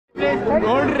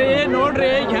ನೋಡ್ರಿ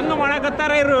ಹೆಂಗ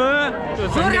ಮಾಡಕತ್ತಾರ ಇರು.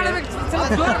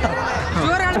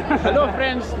 ಹಲೋ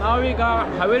ಫ್ರೆಂಡ್ಸ್, ನಾವೀಗ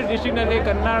ಹಾವೇರಿ ಡಿಸ್ಟ್ರಿಕ್ಟ್ನಲ್ಲಿ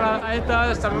ಕನ್ನಡ ಸಾಹಿತ್ಯ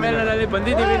ಸಮ್ಮೇಳನದಲ್ಲಿ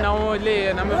ಬಂದಿದ್ದೀವಿ. ನಾವು ಇಲ್ಲಿ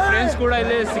ನಮ್ಮ ಫ್ರೆಂಡ್ಸ್ ಕೂಡ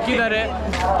ಇಲ್ಲಿ ಸಿಕ್ಕಿದ್ದಾರೆ.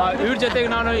 ಇವ್ರ ಜೊತೆಗೆ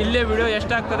ನಾನು ಇಲ್ಲೇ ವಿಡಿಯೋ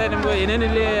ಎಷ್ಟಾಗ್ತದೆ, ನಿಮ್ಗೆ ಏನೇನು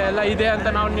ಇಲ್ಲಿ ಎಲ್ಲ ಇದೆ ಅಂತ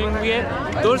ನಾವು ನಿಮಗೆ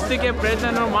ತೋರಿಸಲಿಕ್ಕೆ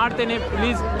ಪ್ರಯತ್ನ ಮಾಡ್ತೇನೆ.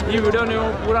 ಪ್ಲೀಸ್ ಈ ವಿಡಿಯೋ ನೀವು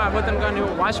ಪೂರ ಆಗೋ ತನಕ ನೀವು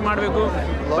ವಾಚ್ ಮಾಡಬೇಕು.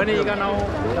 ಬನ್ನಿ, ಈಗ ನಾವು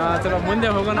ಸ್ವಲ್ಪ ಮುಂದೆ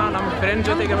ಹೋಗೋಣ. ನಮ್ಮ ಫ್ರೆಂಡ್ಸ್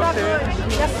ಜೊತೆಗೆ ಹೋಗ್ತೇವೆ.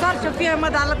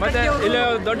 ಮತ್ತೆ ಇಲ್ಲಿ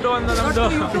ದೊಡ್ಡ ಒಂದು ನಮ್ಮದು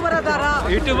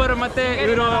ಯೂಟ್ಯೂಬರ್ ಮತ್ತೆ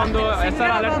ಇವರು ಒಂದು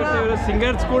SR ಅಲರ್ಟ್ ಇವರು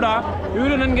ಸಿಂಗರ್ಸ್ ಕೂಡ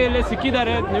ಇವರು ನನಗೆ ಇಲ್ಲಿ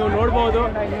ಸಿಕ್ಕಿದ್ದಾರೆ. ನೀವು ನೋಡ್ಬೋದು.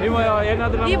 ನೀವು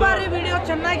ಏನಾದರೂ ಈ ಬಾರಿ ವಿಡಿಯೋ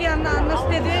ಚೆನ್ನಾಗಿ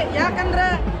ಅನ್ನಿಸ್ತಿದೆ. ಯಾಕಂದ್ರೆ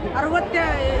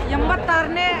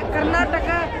 86ನೇ ಕರ್ನಾಟಕ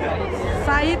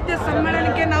ಸಾಹಿತ್ಯ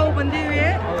ಸಮ್ಮೇಳನಕ್ಕೆ ನಾವು ಬಂದಿವಿ.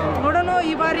 ನೋಡೋಣ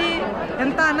ಈ ಬಾರಿ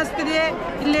ಎಂತ ಅನ್ನಿಸ್ತಿದೆ.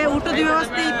 ಇಲ್ಲೇ ಊಟದ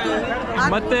ವ್ಯವಸ್ಥೆ ಇತ್ತು.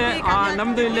 ಮತ್ತೆ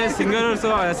ನಮ್ದು ಇಲ್ಲಿ ಸಿಂಗರ್ಸ್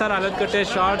SR ಅಲರ್ಕಟ್ಟೆ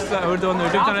ಶಾರ್ಟ್ಸ್ ಅವ್ರದ್ದು ಒಂದು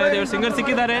ಯೂಟ್ಯೂಬ್ ಚಾನಲ್ ಇದೆ. ಇವ್ರು ಸಿಂಗರ್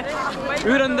ಸಿಕ್ಕಿದ್ದಾರೆ.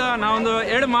 ಇವರಿಂದ ನಾವೊಂದು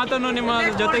 2 ಮಾತನ್ನು ನಿಮ್ಮ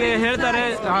ಜೊತೆಗೆ ಹೇಳ್ತಾರೆ.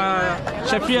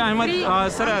 ಶಫಿ ಅಹಮದ್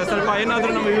ಸರ್, ಸ್ವಲ್ಪ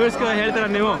ಏನಾದರೂ ನಮ್ಮ ವ್ಯೂವರ್ಸ್ಗೆ ಹೇಳ್ತಾರೆ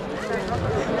ನೀವು.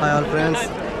 ಹಾಯ್ ಆಲ್ ಫ್ರೆಂಡ್ಸ್,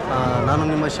 ನಾನು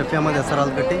ನಿಮ್ಮ ಶಫಿ ಅಹಮದ್ SR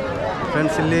ಅಲರ್ಕಟ್ಟಿ.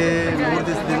 ಫ್ರೆಂಡ್ಸ್, ಇಲ್ಲಿ 3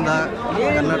 ದಿವಸದಿಂದ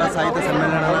ಕನ್ನಡ ಸಾಹಿತ್ಯ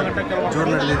ಸಮ್ಮೇಳನ ಜೋರು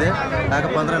ನಡೆದಿದೆ.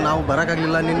 ಯಾಕಪ್ಪ ಅಂದರೆ ನಾವು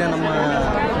ಬರೋಕ್ಕಾಗಲಿಲ್ಲ. ನಿನ್ನೆ ನಮ್ಮ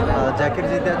ಜಾಕಿರ್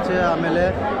ಜಿತ್ಯಾಚ್ ಆಮೇಲೆ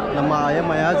ನಮ್ಮ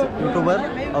ಅಯಾಜ್ ಯೂಟ್ಯೂಬರ್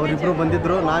ಅವರಿಬ್ಬರು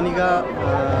ಬಂದಿದ್ದರು. ನಾನೀಗ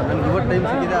ನನಗೆ ಇವತ್ತು ಟೈಮ್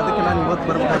ಸಿಕ್ಕಿದೆ, ಅದಕ್ಕೆ ನಾನು ಇವತ್ತು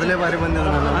ಬರ್ಬೇಕು. ಮೊದಲೇ ಬಾರಿ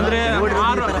ಬಂದಿದ್ದೆ ನಾನು. ಅಂದರೆ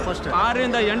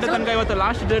 6ರಿಂದ 8 ತನಕ ಇವತ್ತು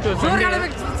ಲಾಸ್ಟ್ ಡೇಟ್.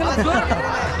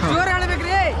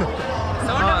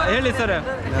 ಹೇಳಿ ಸರ್.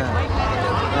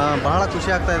 ಬಹಳ ಖುಷಿ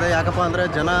ಆಗ್ತಾ ಇದೆ. ಯಾಕಪ್ಪ ಅಂದರೆ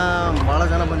ಭಾಳ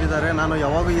ಜನ ಬಂದಿದ್ದಾರೆ. ನಾನು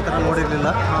ಯಾವಾಗೂ ಈ ಥರ ನೋಡಿರಲಿಲ್ಲ.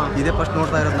 ಇದೇ ಫಸ್ಟ್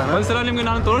ನೋಡ್ತಾ ಇರೋದು ನಾನು. ಒಂದ್ಸಲ ನಿಮಗೆ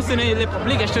ನಾನು ತೋರಿಸ್ತೀನಿ ಇಲ್ಲಿ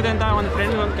ಪಬ್ಲಿಕ್ ಎಷ್ಟಿದೆ ಅಂತ. ಒಂದು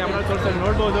ಫ್ರೆಂಡ್ ಒಂದು ಕ್ಯಾಮ್ರಾ ತೋರಿಸ್ತೀನಿ,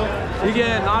 ನೋಡ್ಬೋದು. ಹೀಗೆ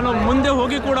ನಾನು ಮುಂದೆ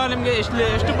ಹೋಗಿ ಕೂಡ ನಿಮಗೆ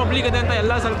ಎಷ್ಟು ಪಬ್ಲಿಕ್ ಇದೆ ಅಂತ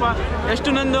ಎಲ್ಲ ಸ್ವಲ್ಪ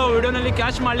ಎಷ್ಟು ನಂದು ವಿಡಿಯೋನಲ್ಲಿ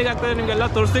ಕ್ಯಾಚ್ ಮಾಡ್ಲಿಕ್ಕೆ ಆಗ್ತದೆ ನಿಮಗೆಲ್ಲ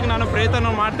ತೋರಿಸ್ಲಿಕ್ಕೆ ನಾನು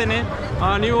ಪ್ರಯತ್ನ ಮಾಡ್ತೇನೆ.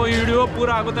 ನೀವು ಈ ವಿಡಿಯೋ ಪೂರ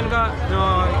ಆಗೋ ತನಕ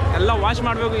ಎಲ್ಲ ವಾಚ್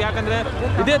ಮಾಡಬೇಕು. ಯಾಕಂದರೆ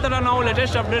ಇದೇ ಥರ ನಾವು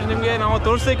ಲೇಟೆಸ್ಟ್ ಅಪ್ಡೇಟ್ ನಿಮಗೆ ನಾವು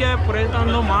ತೋರಿಸೋಕ್ಕೆ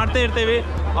ಪ್ರಯತ್ನವನ್ನು ಮಾಡ್ತಾ ಇರ್ತೀವಿ.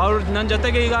 ಅವ್ರು ನನ್ನ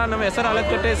ಜೊತೆಗೆ ಈಗ ನಮ್ಮ SR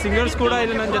ಅಲರ್ಕಟ್ಟೆ ಸಿಂಗರ್ಸ್ ಕೂಡ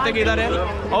ಇಲ್ಲಿ ನನ್ನ ಜೊತೆಗೆ ಇದ್ದಾರೆ.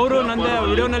 ಅವರು ನನ್ನ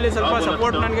ವಿಡಿಯೋನಲ್ಲಿ ಸ್ವಲ್ಪ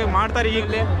ಸಪೋರ್ಟ್ ನನಗೆ ಮಾಡ್ತಾರೆ.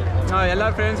 ಈಗಲೇ ಎಲ್ಲ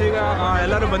ಫ್ರೆಂಡ್ಸ್ ಈಗ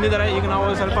ಎಲ್ಲರೂ ಬಂದಿದ್ದಾರೆ. ಈಗ ನಾವು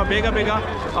ಸ್ವಲ್ಪ ಬೇಗ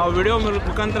ವಿಡಿಯೋ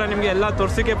ಮುಖಾಂತರ ನಿಮಗೆ ಎಲ್ಲ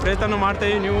ತೋರಿಸೋಕ್ಕೆ ಪ್ರಯತ್ನ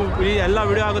ಮಾಡ್ತೀವಿ. ನೀವು ಈ ಎಲ್ಲ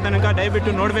ವಿಡಿಯೋ ಆಗೋ ತನಕ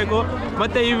ದಯವಿಟ್ಟು ನೋಡಬೇಕು.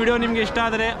 ಮತ್ತು ಈ ವಿಡಿಯೋ ನಿಮಗೆ ಇಷ್ಟ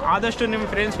ಆದರೆ ಆದಷ್ಟು ನಿಮ್ಮ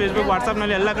ಫ್ರೆಂಡ್ಸ್ ಫೇಸ್ಬುಕ್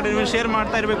ವಾಟ್ಸಪ್ನಲ್ಲಿ ಎಲ್ಲ ಕಡೆ ನೀವು ಶೇರ್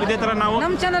ಮಾಡ್ತಾ ಇರಬೇಕು. ಇದೇ ಥರ ನಾವು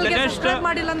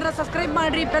ಸಬ್ಸ್ಕ್ರೈಬ್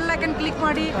ಮಾಡಿ, ಬೆಲ್ ಐಕನ್ ಕ್ಲಿಕ್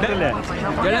ಮಾಡಿ.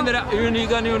 ಗೆಳೆಯಂದರೆ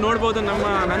ಈಗ ನೀವು ನೋಡ್ಬೋದು,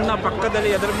 ನನ್ನ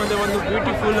ಪಕ್ಕದಲ್ಲಿ ಅದರ ಮುಂದೆ ಒಂದು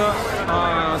ಬ್ಯೂಟಿಫುಲ್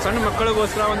ಸಣ್ಣ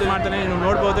ಮಕ್ಕಳಿಗೋಸ್ಕರ ಒಂದು ಮಾಡ್ತಾನೆ. ನೀವು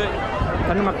ನೋಡ್ಬೋದು,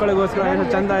 ಸಣ್ಣ ಮಕ್ಕಳಿಗೋಸ್ಕರ ಏನು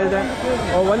ಚಂದ ಇದೆ.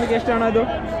 ಒಂದಿಗೆ ಎಷ್ಟು ಹಣ ಅದು?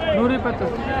 120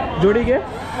 ಜೋಡಿಗೆ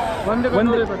ಒಂದಕ್ಕೆ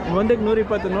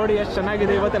 120. ನೋಡಿ ಎಷ್ಟು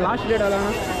ಚೆನ್ನಾಗಿದೆ. ಇವತ್ತು ಲಾಸ್ಟ್ ಡೇಟ್ ಅಲ್ಲ.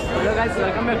 Hello guys,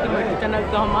 welcome back to my channel.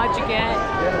 तो हम आ चुके हैं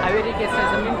हावेरी के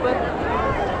ज़मीन पर।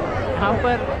 यहाँ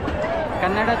पर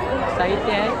कन्नड़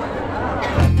साहित्य है।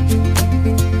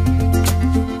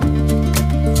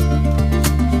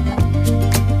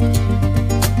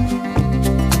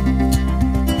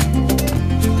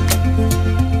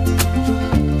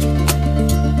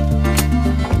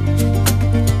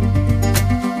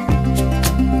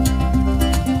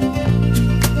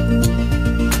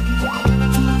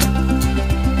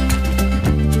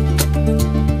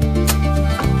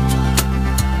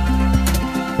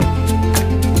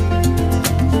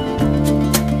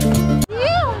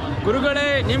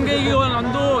 ನಿಮಗೆ ಈಗ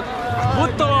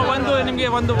ನಿಮಗೆ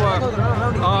ಒಂದು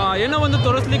ಏನೋ ಒಂದು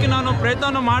ತೋರಿಸ್ಲಿಕ್ಕೆ ನಾನು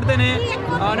ಪ್ರಯತ್ನ ಮಾಡ್ತೇನೆ.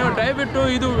 ನೀವು ದಯವಿಟ್ಟು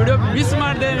ಇದು ವಿಡಿಯೋ ಮಿಸ್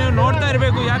ಮಾಡದೆ ನೀವು ನೋಡ್ತಾ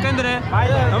ಇರಬೇಕು. ಯಾಕಂದರೆ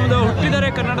ನಮ್ಮದು ಹುಟ್ಟಿದರೆ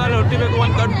ಕನ್ನಡದಲ್ಲಿ ಹುಟ್ಟಿಬೇಕು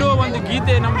ಒಂದು ದೊಡ್ಡ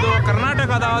ಗೀತೆ ನಮ್ಮದು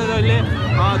ಕರ್ನಾಟಕದ ಇಲ್ಲಿ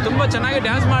ತುಂಬ ಚೆನ್ನಾಗಿ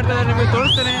ಡ್ಯಾನ್ಸ್ ಮಾಡ್ತಾ ಇದ್ದಾರೆ. ನಿಮಗೆ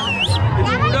ತೋರಿಸ್ತೇನೆ,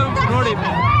 ಇದು ವಿಡಿಯೋ ನೋಡಿ.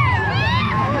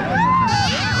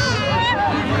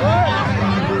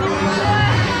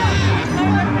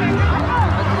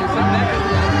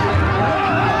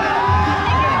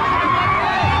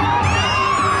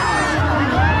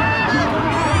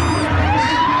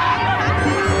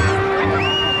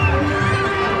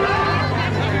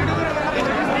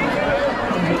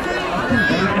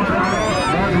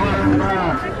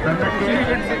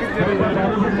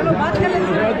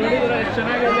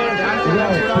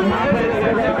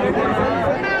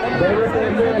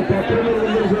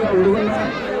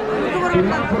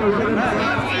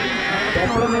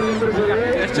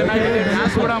 ಎಷ್ಟು ಚೆನ್ನಾಗಿದೆ,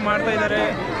 ಡ್ಯಾನ್ಸ್ ಕೂಡ ಮಾಡ್ತಾ ಇದ್ದಾರೆ.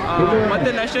 ಮತ್ತೆ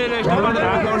ನೆಕ್ಸ್ಟ್ ಎಷ್ಟು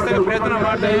ತೋರಿಸೋಕೆ ಪ್ರಯತ್ನ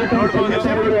ಮಾಡ್ತಾ ನೋಡ್ಬೋದು.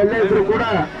 ಎಲ್ಲರೂ ಕೂಡ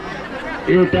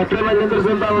ಈ ಟ್ಯಾಕ್ಟರ್ ಮೇಲೆ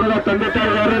ನಿಂದ್ರಿಸಿದಂತ ಹುಡುಗ ತಂದೆ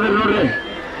ತಾಯಿ ಯಾರು ನೋಡ್ರಿ,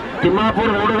 ತಿಮ್ಮಾಪುರ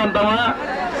ಹುಡುಗಂತವ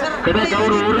ಕಡೆಗೆ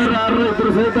ಅವ್ರು ಊರರು ಯಾರು ಇದ್ರು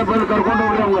ಸಹಿತ ಬಂದು ಕರ್ಕೊಂಡು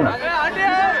ಹೋಗ್ರಿ.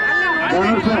 ಅವ್ರ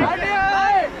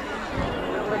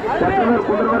ಟ್ಯಾಕ್ಟರ್ ಮೇಲೆ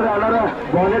ಕುಂದ್ರ ಬರ್ರಿ, ಅಲ್ಲಾರ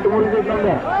ಬಾನೆಟ್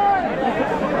ಮುರಿದಿದ್ದಂಗೆ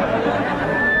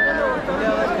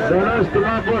ಗಣೇಶ್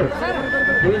ತಿಮ್ಮಾಪುರ್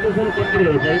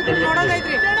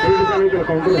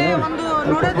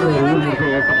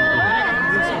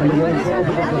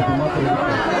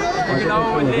ಈಗ ನಾವು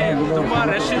ಇಲ್ಲಿ ತುಂಬ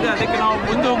ರಶ್ ಇದೆ, ಅದಕ್ಕೆ ನಾವು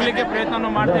ಮುಂದೆ ಹೋಗ್ಲಿಕ್ಕೆ ಪ್ರಯತ್ನ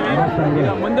ಮಾಡ್ತೀವಿ. ಈಗ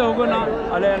ಮುಂದೆ ಹೋಗೋಣ,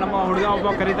 ಅಲ್ಲೇ ನಮ್ಮ ಹುಡುಗ ಒಬ್ಬ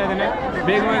ಕರೀತಾ ಇದ್ದಾನೆ,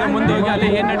 ಬೇಗ ಬೇಗ ಮುಂದೆ ಹೋಗಿ ಅಲ್ಲಿ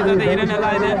ಏನು ನಡೀತದೆ ಏನೇನೆಲ್ಲ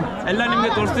ಇದೆ ಎಲ್ಲ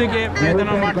ನಿಮಗೆ ತೋರಿಸಲಿಕ್ಕೆ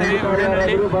ಪ್ರಯತ್ನ ಮಾಡ್ತೀವಿ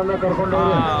ವಿಡಿಯೋನಲ್ಲಿ.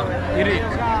 ಇರಿ,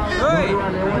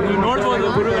 ನೀವು ನೋಡ್ಬೋದು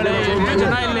ಗುರುಗಳೇ ಎಷ್ಟು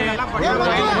ಜನ ಇಲ್ಲಿ,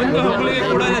 ಮುಂದೆ ಹೋಗ್ಲಿಕ್ಕೆ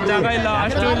ಕೂಡ ಜಾಗ ಇಲ್ಲ,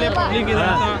 ಅಷ್ಟು ಇಲ್ಲಿ ಪಬ್ಲಿಕ್ ಇದೆ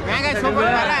ಅಂತ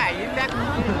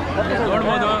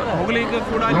ನೋಡ್ಬೋದು. ಹೋಗ್ಲಿಕ್ಕೆ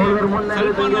ಕೂಡ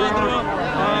ಸ್ವಲ್ಪ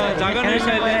ಜಾಗನೂ ಇಷ್ಟ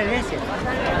ಇಲ್ಲ.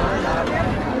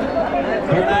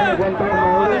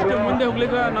 ಆದಷ್ಟು ಮುಂದೆ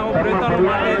ಹೋಗ್ಲಿಕ್ಕೆ ನಾವು ಪ್ರಯತ್ನ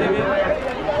ಮಾಡ್ತಾ ಇದ್ದೀವಿ.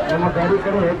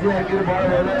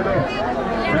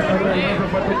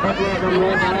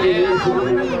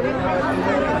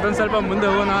 ಅದೊಂದು ಸ್ವಲ್ಪ ಮುಂದೆ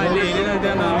ಹೋಗೋಣ, ಇಲ್ಲಿ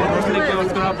ಏನೇನಿದೆ ನಾವು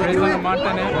ತೋರಿಸ್ಲಿಕ್ಕೋಸ್ಕರ ಪ್ರಯತ್ನ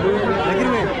ಮಾಡ್ತಾನೆ.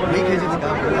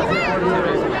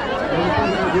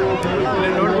 ಇಲ್ಲಿ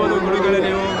ನೋಡ್ಬೋದು ಗುರುಗಳೇ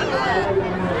ನೀವು.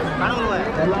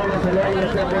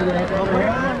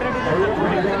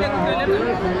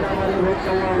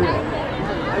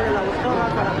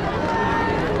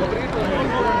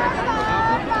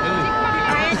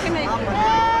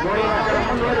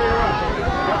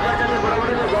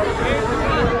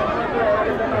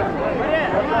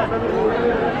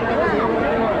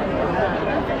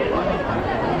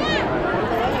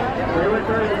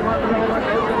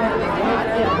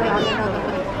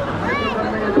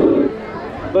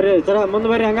 ಬರ್ರಿ ಸರ, ಮುಂದೆ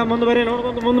ಬರ್ರಿ, ಹಂಗ ಮುಂದೆ ಬರ್ರಿ,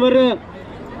 ನೋಡ್ಕೊಂತ ಮುಂದೆ ಬರ್ರಿ.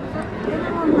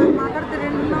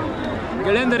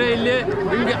 ಗೆಳೆಯಂದರೆ ಇಲ್ಲಿ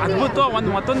ನಿಮಗೆ ಅದ್ಭುತ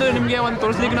ಮತ್ತೊಂದು ನಿಮಗೆ ಒಂದು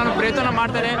ತೋರಿಸ್ಲಿಕ್ಕೆ ನಾನು ಪ್ರಯತ್ನ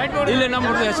ಮಾಡ್ತೇನೆ. ಇಲ್ಲಿ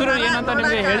ನಮ್ಮ ಹೆಸರು ಏನಂತ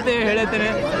ನಿಮಗೆ ಹೇಳ್ತೇನೆ.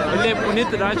 ಇಲ್ಲಿ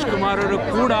ಪುನೀತ್ ರಾಜ್ಕುಮಾರ್ ಅವರು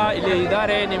ಕೂಡ ಇಲ್ಲಿ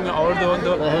ಇದ್ದಾರೆ. ನಿಮ್ಗೆ ಅವ್ರದ್ದು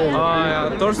ಒಂದು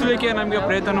ತೋರಿಸ್ಲಿಕ್ಕೆ ನಮಗೆ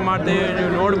ಪ್ರಯತ್ನ ಮಾಡ್ತೇವೆ.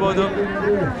 ನೀವು ನೋಡ್ಬೋದು,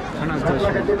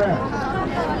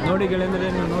 ನೋಡಿ ಗೆಳೆಯಂದರೆ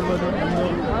ನೀವು ನೋಡ್ಬೋದು, ಒಂದು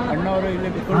ಅಣ್ಣವರು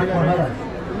ಇಲ್ಲಿ ಬಿಟ್ಕೊಂಡಿದ್ದಾರೆ.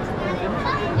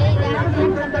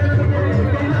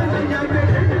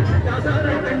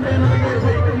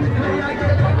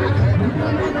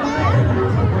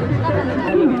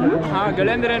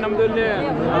 ಗೆಳೆಯಂದರೆ ನಮ್ಮದು ಇಲ್ಲಿ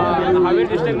ಹಾವೇರಿ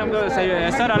ಡಿಸ್ಟ್ರಿಕ್ಟ್ ನಮ್ಮದು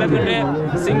SR ಆಲಗಡ್ಡೆ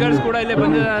ಸಿಂಗರ್ಸ್ ಕೂಡ ಇಲ್ಲಿ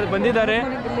ಬಂದಿದ್ದಾರೆ.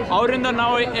 ಅವರಿಂದ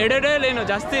ನಾವು ಎರಡೇ ಲೈನು,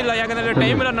 ಜಾಸ್ತಿ ಇಲ್ಲ, ಯಾಕಂದರೆ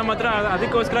ಟೈಮ್ ಇಲ್ಲ ನಮ್ಮ ಹತ್ರ,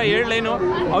 ಅದಕ್ಕೋಸ್ಕರ 2 ಲೈನು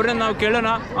ಅವರಿಂದ ನಾವು ಕೇಳೋಣ.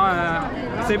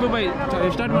 ಸೈಬು ಬೈ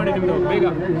ಸ್ಟಾರ್ಟ್ ಮಾಡಿ ನಿಮ್ಮದು ಬೇಗ.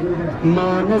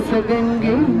 ಮಾನಸ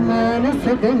ಗಂಗೆ ಮಾನಸ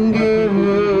ಗಂಗೆ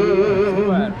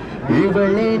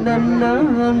ಇವಳೆ ನನ್ನ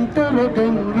ಅಂತರ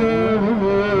ಗಂಗೆ,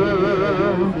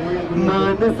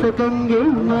 ಮಾನಸ ಗಂಗೆ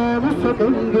ಮಾನಸ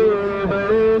ಗಂಗೆ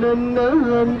ಇವಳೆ ನನ್ನ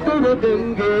ಅಂತರ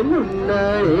ಗಂಗೆ.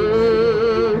 ಮುನ್ನಾಳೆ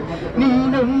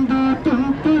ನೀನೊಂದು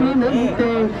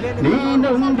ತುಂತುರಿನಂತೆ,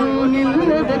 ನೀನೊಂದು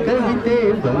ನಿಲ್ಲದ ಕವಿತೆ,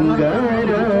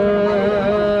 ಬಂಗಾರ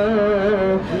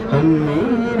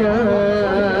ಹಮ್ಮೀರ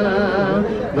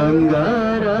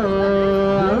ಬಂಗಾರ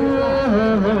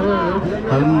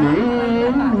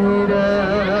ಹಮ್ಮೀರ.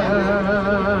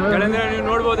 ನೀವು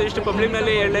ನೋಡ್ಬೋದು ಇಷ್ಟು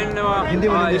ಪಬ್ಲಿಕ್ನಲ್ಲಿ 2 ಲೈನ್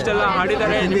ಇಷ್ಟೆಲ್ಲ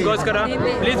ಹಾಡಿದ್ದಾರೆ ನಿಮಗೋಸ್ಕರ.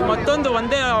 ಪ್ಲೀಸ್ ಮತ್ತೊಂದು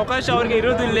ಒಂದೇ ಅವಕಾಶ ಅವ್ರಿಗೆ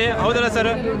ಇರೋದು ಇಲ್ಲಿ, ಹೌದಲ್ಲ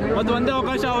ಸರ್? ಒಂದೇ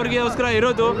ಅವಕಾಶ ಅವ್ರಿಗೋಸ್ಕರ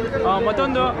ಇರೋದು.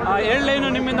 ಮತ್ತೊಂದು 2 ಲೈನು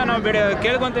ನಿಮ್ಮಿಂದ ನಾವು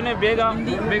ಕೇಳ್ಕೊತೇನೆ, ಬೇಗ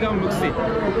ಬೇಗ ಮುಗಿಸಿ.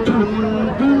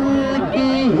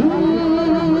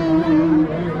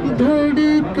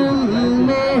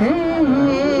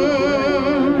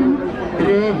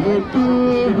 रहते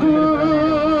हो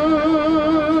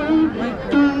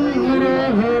तुम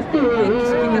रहते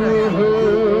हो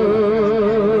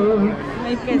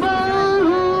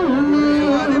बाहों में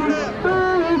आ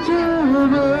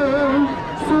जाओ,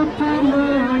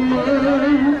 सपनों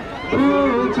में हो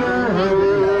जाओ,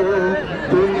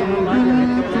 तुम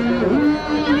दिल की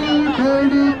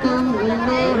धड़कन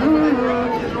में हो,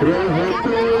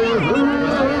 रहते हो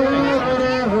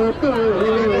रहते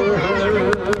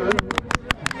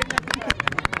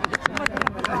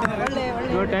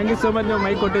ಥ್ಯಾಂಕ್ ಯು ಸೋ ಮಚ್. ನೀವು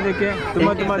ಮೈಕ್ ಕೊಟ್ಟಿದ್ದಕ್ಕೆ ತುಂಬ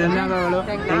ತುಂಬ ಧನ್ಯವಾದಗಳು.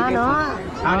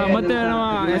 ಮತ್ತು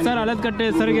SR ಆಲದಕಟ್ಟೆ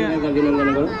ಸರ್ಗೆ,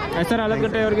 SR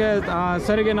ಆಲದಕಟ್ಟೆ ಅವ್ರಿಗೆ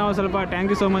ಸರ್ಗೆ ನಾವು ಸ್ವಲ್ಪ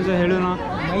ಥ್ಯಾಂಕ್ ಯು ಸೋ ಮಚ್ ಹೇಳೋಣ.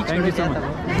 Thank you so much.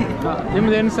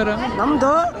 ನಿಮ್ದು ಏನು ಸರ್?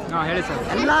 ನಮ್ಮದು ಹೇಳಿ ಸರ್.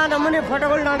 ಎಲ್ಲ ನಮ್ಮನೆ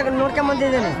ಫೋಟೋಗಳು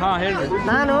ನೋಡ್ಕೊಂಬಂದಿದ್ದೇನೆ. ಹೇಳಿ.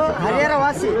 ನಾನು ಹರಿಹರ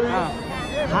ವಾಸಿ,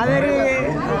 ಹಾವೇರಿ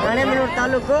ರಾಣೆಬೆನ್ನೂರು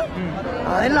ತಾಲೂಕು,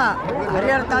 ಇಲ್ಲ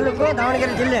ಹರಿಹರ ತಾಲೂಕು,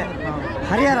 ದಾವಣಗೆರೆ ಜಿಲ್ಲೆ,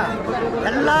 ಹರಿಹರ.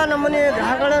 ಎಲ್ಲ ನಮ್ಮನೆ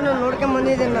ಗ್ರಹಗಳನ್ನು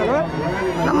ನೋಡ್ಕೊಂಬಂದಿದ್ದೀನಿ ನಾನು.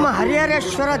 ನಮ್ಮ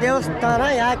ಹರಿಹರೇಶ್ವರ ದೇವಸ್ಥಾನ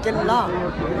ಯಾಕಿಲ್ಲ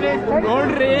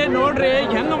ನೋಡ್ರಿ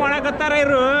ಹೆಂಗೆ ಮಾಡಕತ್ತಾರ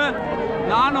ಇರು.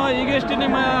 ನಾನು ಈಗಷ್ಟು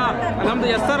ನಮ್ಮದು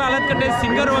SR ಆಲದಕಟ್ಟೆ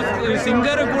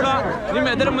ಸಿಂಗರು ಕೂಡ ನಿಮ್ಮ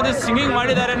ಎದುರ ಮಧ್ಯೆ ಸಿಂಗಿಂಗ್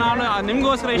ಮಾಡಿದ್ದಾರೆ. ನಾನು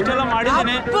ನಿಮಗೋಸ್ಕರ ಇಷ್ಟೆಲ್ಲ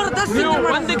ಮಾಡಿದ್ದೇನೆ. ನೀವು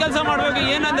ಒಂದು ಕೆಲಸ ಮಾಡಬೇಕು,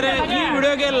 ಏನಂದರೆ ಈ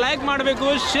ವಿಡಿಯೋಗೆ ಲೈಕ್ ಮಾಡಬೇಕು,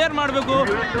 ಶೇರ್ ಮಾಡಬೇಕು.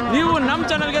 ನೀವು ನಮ್ಮ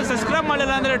ಚಾನಲ್ಗೆ ಸಬ್ಸ್ಕ್ರೈಬ್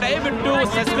ಮಾಡಿಲ್ಲ ಅಂದರೆ ದಯವಿಟ್ಟು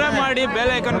ಸಬ್ಸ್ಕ್ರೈಬ್ ಮಾಡಿ,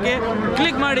 ಬೆಲ್ ಐಕನ್ಗೆ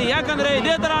ಕ್ಲಿಕ್ ಮಾಡಿ. ಯಾಕಂದರೆ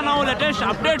ಇದೇ ಥರ ನಾವು ಲೇಟೆಸ್ಟ್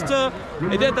ಅಪ್ಡೇಟ್ಸ್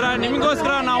ಇದೇ ಥರ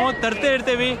ನಿಮಗೋಸ್ಕರ ನಾವು ತರ್ತಾ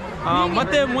ಇರ್ತೀವಿ.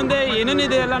 ಮತ್ತು ಮುಂದೆ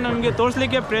ಏನೇನಿದೆ ಎಲ್ಲ ನಮಗೆ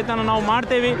ತೋರಿಸ್ಲಿಕ್ಕೆ ಪ್ರಯತ್ನ ನಾವು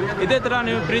ಮಾಡ್ತೇವೆ. ಇದೇ ಥರ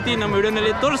ನೀವು ಪ್ರೀತಿ ನಮ್ಮ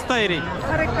ವಿಡಿಯೋನಲ್ಲಿ ತೋರಿಸ್ತಾ ಇರಿ.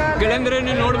 ಗೆಳೆಯಂದ್ರೆ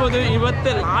ನೀವು ನೋಡ್ಬೋದು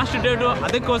ಇವತ್ತೇ ಲಾಸ್ಟ್ ಡೇಟು.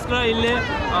 ಅದಕ್ಕೋಸ್ಕರ ಇಲ್ಲಿ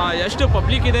ಎಷ್ಟು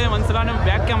ಪಬ್ಲಿಕ್ ಇದೆ ಒಂದ್ಸಲ ನಾನು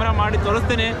ಬ್ಯಾಕ್ ಕ್ಯಾಮ್ರಾ ಮಾಡಿ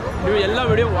ತೋರಿಸ್ತೇನೆ. ನೀವು ಎಲ್ಲ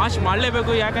ವಿಡಿಯೋ ವಾಚ್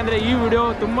ಮಾಡಲೇಬೇಕು, ಯಾಕಂದರೆ ಈ ವಿಡಿಯೋ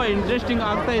ತುಂಬ ಇಂಟ್ರೆಸ್ಟಿಂಗ್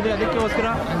ಆಗ್ತಾ ಇದೆ. ಅದಕ್ಕೋಸ್ಕರ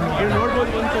ನೀವು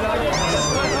ನೋಡ್ಬೋದು ಒಂದ್ಸಲ.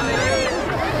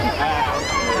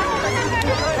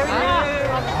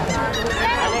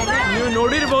 ನೀವು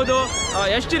ನೋಡಿರ್ಬೋದು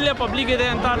ಎಷ್ಟಿಲ್ಲೇ ಪಬ್ಲಿಕ್ ಇದೆ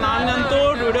ಅಂತ. ನಾನಂತೂ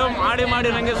ವಿಡಿಯೋ ಮಾಡಿ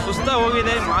ನನಗೆ ಸುಸ್ತಾಗಿ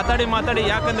ಹೋಗಿದೆ ಮಾತಾಡಿ,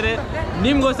 ಯಾಕಂದರೆ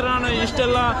ನಿಮಗೋಸ್ಕರ ನಾನು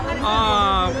ಇಷ್ಟೆಲ್ಲ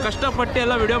ಕಷ್ಟಪಟ್ಟು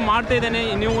ಎಲ್ಲ ವಿಡಿಯೋ ಮಾಡ್ತಾಯಿದ್ದೇನೆ.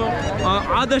 ನೀವು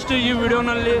ಆದಷ್ಟು ಈ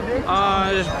ವಿಡಿಯೋನಲ್ಲಿ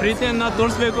ಪ್ರೀತಿಯನ್ನು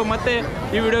ತೋರಿಸ್ಬೇಕು, ಮತ್ತು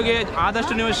ಈ ವಿಡಿಯೋಗೆ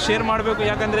ಆದಷ್ಟು ನೀವು ಶೇರ್ ಮಾಡಬೇಕು,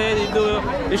 ಯಾಕಂದರೆ ಇದು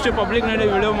ಇಷ್ಟು ಪಬ್ಲಿಕ್ನಲ್ಲಿ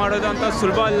ವಿಡಿಯೋ ಮಾಡೋದು ಅಂತ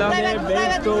ಸುಲಭ ಅಲ್ಲ.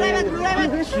 ಬೆಲ್ಟು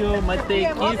ಮತ್ತು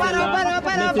ಕೀಸ್ ಎಲ್ಲ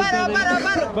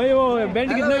भाई वो बेल्ट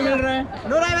कितने मिल रहा है?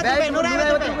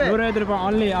 150 रुपये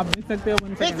ओनली. आप देख सकते हो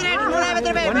 150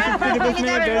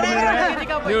 में बेल्ट मिल रहा है.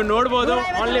 ನೀವು ನೋಡ್ಬೋದು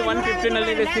ಓನ್ಲಿ 150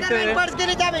 ನಲ್ಲಿ ಸಿಗ್ತದೆ.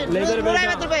 ಲೆದರ್ ಬೆಲ್ಟ್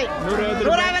 150 ರೂಪಾಯಿ.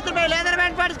 ಲೆದರ್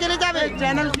ಬೆಲ್ಟ್ ಪಡಿಸ್ಕೊಳ್ಳಿ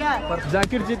ಚಾನೆಲ್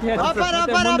ಜಾಕಿರ್ ಜಿತ್ ಹೇ.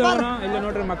 ಇಲ್ಲಿ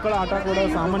ನೋಡ್ರಿ ಮಕ್ಕಳ ಆಟ ಕೊಡೋ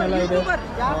ಸಾಮಾನೆಲ್ಲ ಇದೆ,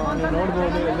 ನೀವು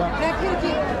ನೋಡ್ಬೋದು ಎಲ್ಲ.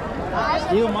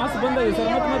 ಈಗ ಮಾಸ್ಕ್ ಬಂದಾಗಿದೆ ಸರ್,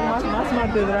 ಮತ್ತೆ ಮಾಸ್ಕ್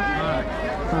ಮಾಡ್ತಿದ್ರ?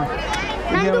 हाँ,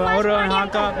 और यहाँ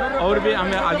का और भी हम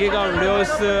आगे का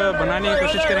वीडियोस बनाने की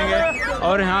कोशिश करेंगे.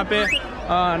 और यहाँ पे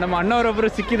ನಮ್ಮ ಅಣ್ಣವರೊಬ್ಬರು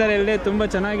ಸಿಕ್ಕಿದ್ದಾರೆ ಇಲ್ಲಿ, ತುಂಬ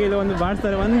ಚೆನ್ನಾಗಿ ಇಲ್ಲಿ ಒಂದು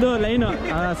ಮಾಡಿಸ್ತಾರೆ. ಒಂದು ಲೈನು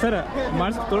ಸರ್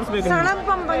ತೋರಿಸ್ಬೇಕು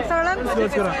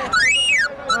ಅದಕ್ಕೋಸ್ಕರ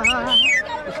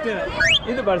ಇಷ್ಟೇ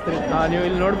ಇದು ಬಾರಿಸ್ತೀರಿ. ನೀವು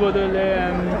ಇಲ್ಲಿ ನೋಡ್ಬೋದು, ಇಲ್ಲಿ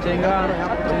ಶೇಂಗಾ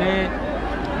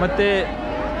ಮತ್ತು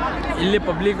ಇಲ್ಲಿ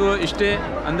ಪಬ್ಲಿಕ್ಕು ಇಷ್ಟೇ.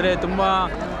 ಅಂದರೆ ತುಂಬ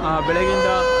ಬೆಳಗಿಂದ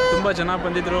ತುಂಬ ಜನ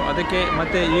ಬಂದಿದ್ದರು, ಅದಕ್ಕೆ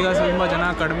ಮತ್ತು ಈಗ ತುಂಬ ಜನ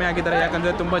ಕಡಿಮೆ ಆಗಿದ್ದಾರೆ,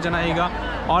 ಯಾಕಂದರೆ ತುಂಬ ಜನ ಈಗ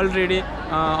ಆಲ್ರೆಡಿ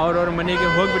ಅವ್ರವ್ರ ಮನೆಗೆ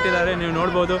ಹೋಗಿಬಿಟ್ಟಿದ್ದಾರೆ. ನೀವು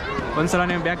ನೋಡ್ಬೋದು, ಒಂದ್ಸಲ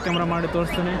ನೀವು ಬ್ಯಾಕ್ ಕ್ಯಾಮ್ರಾ ಮಾಡಿ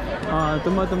ತೋರಿಸ್ತೀನಿ.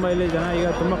 ತುಂಬ ಇಲ್ಲಿ ಜನ ಈಗ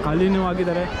ತುಂಬ ಖಾಲಿನೂ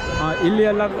ಆಗಿದ್ದಾರೆ. ಇಲ್ಲಿ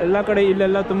ಎಲ್ಲ ಕಡೆ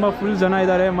ಇಲ್ಲೆಲ್ಲ ತುಂಬ ಫುಲ್ ಜನ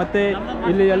ಇದ್ದಾರೆ, ಮತ್ತು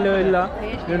ಇಲ್ಲಿ ಎಲ್ಲೂ ಇಲ್ಲ.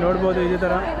 ನೀವು ನೋಡ್ಬೋದು ಇದೇ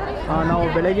ಥರ. ನಾವು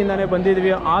ಬೆಳಗಿಂದನೇ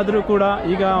ಬಂದಿದ್ವಿ, ಆದರೂ ಕೂಡ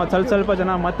ಈಗ ಸ್ವಲ್ಪ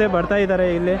ಜನ ಮತ್ತೆ ಬರ್ತಾ ಇದ್ದಾರೆ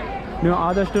ಇಲ್ಲಿ. ನೀವು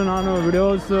ಆದಷ್ಟು ನಾನು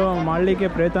ವಿಡಿಯೋಸ್ ಮಾಡಲಿಕ್ಕೆ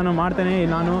ಪ್ರಯತ್ನ ಮಾಡ್ತೇನೆ.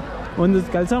 ನಾನು ಒಂದು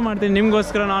ಕೆಲಸ ಮಾಡ್ತೀನಿ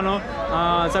ನಿಮಗೋಸ್ಕರ, ನಾನು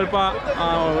ಸ್ವಲ್ಪ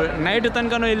ನೈಟ್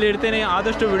ತನಕ ಇಲ್ಲಿ ಇರ್ತೀನಿ.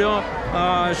 ಆದಷ್ಟು ವಿಡಿಯೋ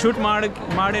ಶೂಟ್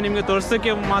ಮಾಡಿ ನಿಮಗೆ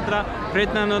ತೋರಿಸೋಕ್ಕೆ ಮಾತ್ರ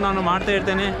ಪ್ರಯತ್ನ ನಾನು ಮಾಡ್ತಾ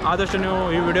ಇರ್ತೇನೆ. ಆದಷ್ಟು ನೀವು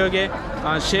ಈ ವಿಡಿಯೋಗೆ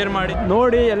ಶೇರ್ ಮಾಡಿ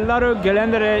ನೋಡಿ ಎಲ್ಲರೂ.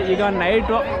 ಗೆಳೆಯಂದರೆ ಈಗ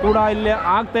ನೈಟು ಕೂಡ ಇಲ್ಲಿ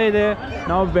ಆಗ್ತಾಯಿದೆ.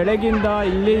 ನಾವು ಬೆಳಗಿಂದ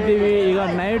ಇಲ್ಲಿದ್ದೀವಿ, ಈಗ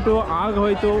ನೈಟು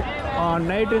ಆಗೋಯ್ತು.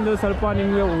 ನೈಟಿಂದು ಸ್ವಲ್ಪ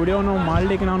ನಿಮಗೆ ವಿಡಿಯೋನು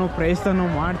ಮಾಡಲಿಕ್ಕೆ ನಾನು ಪ್ರಯತ್ನ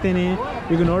ಮಾಡ್ತೀನಿ.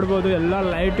 ಈಗ ನೋಡ್ಬೋದು ಎಲ್ಲ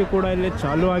ಲೈಟು ಕೂಡ ಇಲ್ಲಿ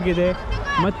ಚಾಲೂ ಆಗಿದೆ,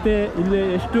 ಮತ್ತು ಇಲ್ಲಿ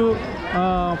ಎಷ್ಟು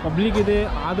ಪಬ್ಲಿಕ್ ಇದೆ.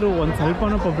 ಆದರೂ ಒಂದು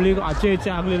ಸ್ವಲ್ಪನೂ ಪಬ್ಲಿಕ್ ಆಚೆ ಈಚೆ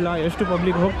ಆಗಲಿಲ್ಲ. ಎಷ್ಟು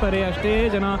ಪಬ್ಲಿಕ್ ಹೋಗ್ತಾರೆ ಅಷ್ಟೇ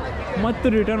ಜನ ಮತ್ತು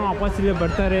ರಿಟರ್ನ್ ವಾಪಸ್ ಇಲ್ಲೇ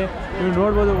ಬರ್ತಾರೆ. ನೀವು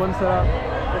ನೋಡ್ಬೋದು ಒಂದು ಸಲ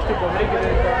ಎಷ್ಟು ಪಬ್ಲಿಕ್ ಇದೆ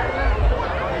ಅಂತ.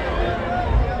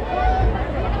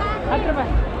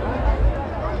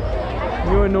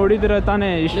 ನೀವು ನೋಡಿದ್ರೆ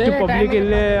ತಾನೇ ಇಷ್ಟು ಪಬ್ಲಿಕ್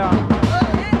ಇಲ್ಲೇ.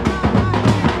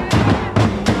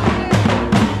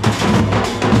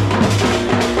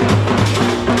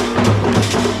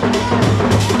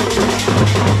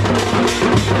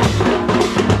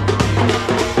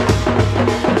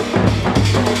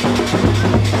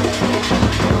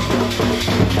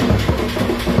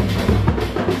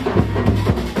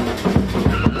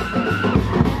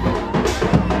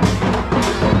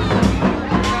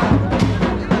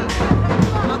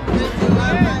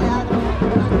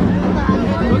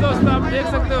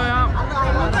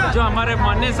 जो हमारे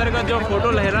माननीय सर का जो फोटो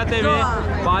लहराते हुए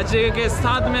बाजे के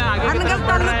साथ में आगे की तरफ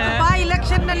बढ़ रहे हैं.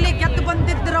 इलेक्शन ನಲ್ಲಿ ಗೆದ್ದು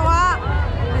ಬಂದಿದ್ರವ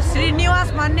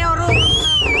ಶ್ರೀನಿವಾಸ್ ಮಾನ್ಯ ಅವರು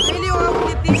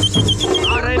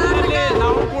ಆ ರೈಲಿನಲ್ಲಿ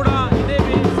ನಾವು ಕೂಡ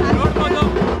ಇದ್ದೇವೆ. ನೋಡ್ಬೋದು,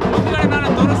 ಮುಂದ್ಗಡೆ ನಾನು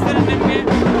ತೋರಿಸ್ತೇನೆ ನಿಮಗೆ.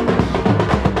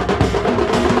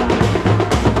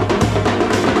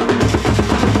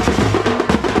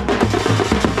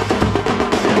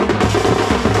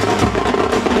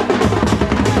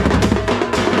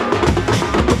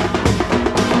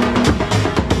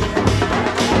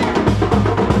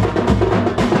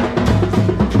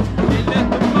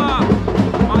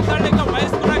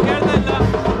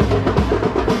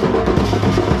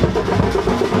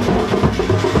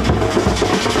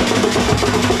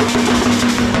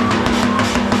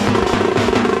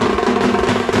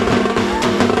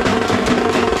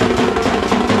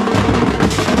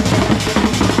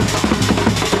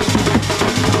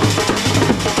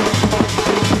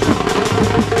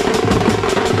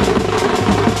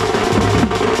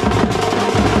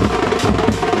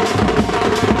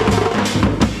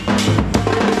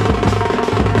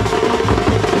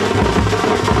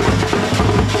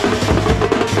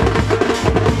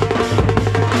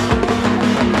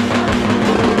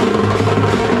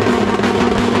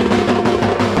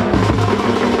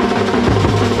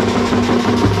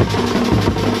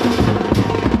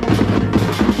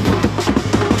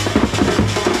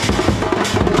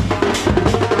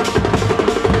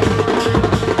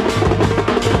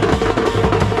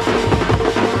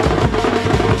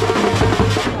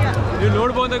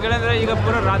 ಈಗ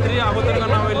ಪೂರ ರಾತ್ರಿ ಆಗೋ ತನಕ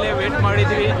ನಾವು ಇಲ್ಲಿ ವೇಟ್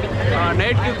ಮಾಡಿದ್ದೀವಿ.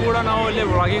 ನೈಟ್ಗೆ ಕೂಡ ನಾವು ಇಲ್ಲಿ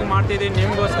ವ್ಲಾಗಿಂಗ್ ಮಾಡ್ತಿದ್ದೀವಿ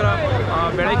ನಿಮಗೋಸ್ಕರ.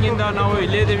 ಬೆಳಗ್ಗಿಂದ ನಾವು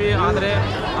ಇಲ್ಲೇ ಇದ್ದೀವಿ, ಆದರೆ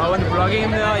ಒಂದು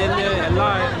ವ್ಲಾಗಿಂದ ಎಲ್ಲ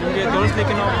ನಿಮಗೆ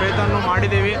ತೋರಿಸ್ಲಿಕ್ಕೆ ನಾವು ಪ್ರಯತ್ನ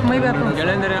ಮಾಡಿದ್ದೀವಿ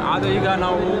ಗೆಳೆಯಂದರೆ. ಅದು ಈಗ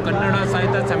ನಾವು ಕನ್ನಡ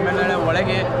ಸಾಹಿತ್ಯ ಸಮ್ಮೇಳನ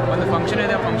ಒಳಗೆ ಒಂದು ಫಂಕ್ಷನ್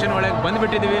ಇದೆ, ಫಂಕ್ಷನ್ ಒಳಗೆ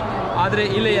ಬಂದುಬಿಟ್ಟಿದ್ದೀವಿ. ಆದರೆ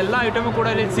ಇಲ್ಲಿ ಎಲ್ಲ ಐಟಮು ಕೂಡ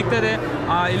ಇಲ್ಲಿ ಸಿಗ್ತದೆ.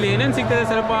 ಇಲ್ಲಿ ಏನೇನು ಸಿಗ್ತದೆ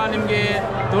ಸ್ವಲ್ಪ ನಿಮಗೆ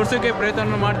ತೋರಿಸೋಕ್ಕೆ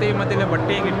ಪ್ರಯತ್ನ ಮಾಡ್ತೀವಿ. ಮತ್ತು ಇಲ್ಲಿ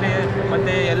ಬಟ್ಟೆ ಗಿಟ್ಟೆ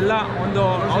ಮತ್ತು ಎಲ್ಲ ಒಂದು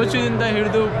ಔಷಧಿಯಿಂದ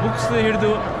ಹಿಡಿದು ಬುಕ್ಸ್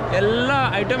ಹಿಡಿದು ಎಲ್ಲ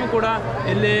ಐಟಮ್ ಕೂಡ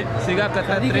ಇಲ್ಲಿ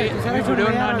ಸಿಗಾಕತ್ತೀರಿ. ಈ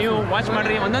ವಿಡಿಯೋನ ನೀವು ವಾಚ್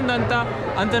ಮಾಡಿರಿ. ಒಂದೊಂದು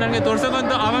ಅಂತ ನನಗೆ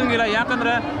ತೋರ್ಸೋಕ್ಕಂತೂ ಆಗಂಗಿಲ್ಲ,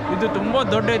 ಯಾಕಂದ್ರೆ ಇದು ತುಂಬ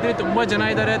ದೊಡ್ಡ ಐತ್ರಿ, ತುಂಬ ಜನ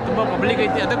ಇದ್ದಾರೆ, ತುಂಬ ಪಬ್ಲಿಕ್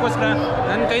ಐತಿ. ಅದಕ್ಕೋಸ್ಕರ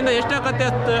ನನ್ನ ಕೈಯಿಂದ ಎಷ್ಟಾಗತ್ತೆ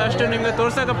ಅಷ್ಟು ನಿಮಗೆ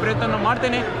ತೋರ್ಸೋಕೆ ಪ್ರಯತ್ನ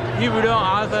ಮಾಡ್ತೇನೆ. ಈ ವಿಡಿಯೋ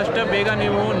ಆದಷ್ಟು ಬೇಗ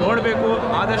ನೀವು ನೋಡಬೇಕು,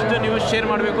 ಆದಷ್ಟು ನೀವು ಶೇರ್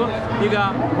ಮಾಡಬೇಕು. ಈಗ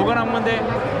ಹೋಗೋಣ ಮುಂದೆ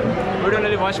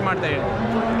ವಿಡಿಯೋನಲ್ಲಿ ವಾಚ್ ಮಾಡ್ತಾ ಇದ್ದೀವಿ.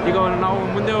 ಈಗ ನಾವು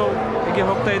ಮುಂದೆ ಹೀಗೆ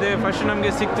ಹೋಗ್ತಾ ಇದ್ದೇವೆ. ಫಸ್ಟ್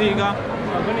ನಮಗೆ ಸಿಕ್ತು ಈಗ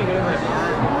ಬನ್ನಿ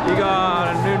ಈಗ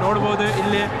ನೀವು ನೋಡ್ಬೋದು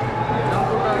ಇಲ್ಲಿ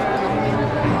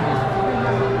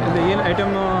ಏನು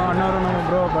ಐಟಮ್ ಅಣ್ಣವರು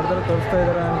ನಮ್ಮೊಬ್ಬರು ಬರ್ತಾರೆ ತೋರಿಸ್ತಾ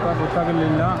ಇದ್ದಾರೆ ಅಂತ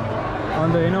ಗೊತ್ತಾಗಲಿಲ್ಲ.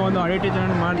 ಏನೋ ಒಂದು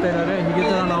ಅಡ್ವರ್ಟೈಸ್ಮೆಂಟ್ ಮಾಡ್ತಾ ಇದ್ದಾರೆ. ಹೀಗೆ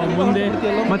ಥರ ನಾವು ಮುಂದೆ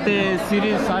ಮತ್ತು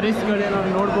ಸಾರೀಸ್ಗಳೇನೋ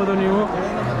ನೋಡ್ಬೋದು ನೀವು.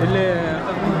 ಇಲ್ಲಿ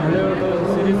ಹಳೆಯವ್ರದ್ದು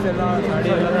ಸೀರೀಸ್ ಎಲ್ಲ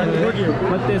ಸಾಡಿ ಎಲ್ಲ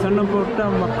ಮತ್ತು ಸಣ್ಣ ಪುಟ್ಟ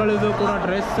ಮಕ್ಕಳದು ಕೂಡ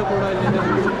ಡ್ರೆಸ್ ಕೂಡ ಇಲ್ಲಿದೆ.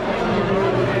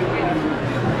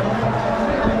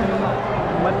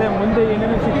 ಮತ್ತು ಮುಂದೆ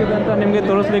ಏನೇನು ಸಿಕ್ಕಿದೆ ಅಂತ ನಿಮಗೆ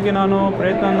ತೋರಿಸ್ಲಿಕ್ಕೆ ನಾನು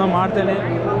ಪ್ರಯತ್ನ ಮಾಡ್ತೇನೆ.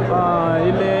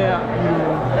 ಇಲ್ಲಿ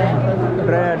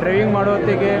ಡ್ರೈವಿಂಗ್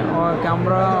ಮಾಡೋತ್ತಿಗೆ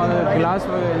ಕ್ಯಾಮ್ರಾ, ಗ್ಲಾಸ್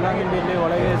ಎಲ್ಲ ನಿಮಗೆ ಇಲ್ಲಿ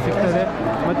ಒಳಗೆ ಸಿಗ್ತದೆ.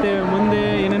 ಮತ್ತು ಮುಂದೆ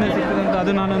ಏನೇನು ಸಿಗ್ತದೆ ಅಂತ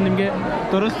ಅದು ನಾನು ನಿಮಗೆ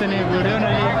ತೋರಿಸ್ತೇನೆ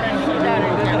ವಿಡಿಯೋನಲ್ಲಿ.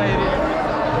 ಇದೇ ಥರ ಇರಿ.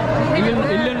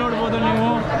 ಇಲ್ಲಿ ನೋಡ್ಬೋದು ನೀವು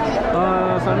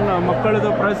ಸಣ್ಣ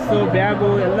ಮಕ್ಕಳದು ಪ್ರೆಸ್ಸು,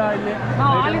 ಬ್ಯಾಗು ಎಲ್ಲ ಇಲ್ಲಿ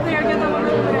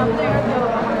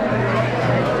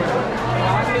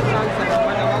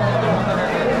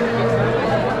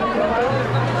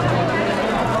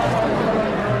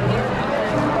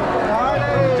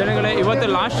ಜನಗಳೇ. ಇವತ್ತು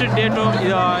ಲಾಸ್ಟ್ ಡೇಟು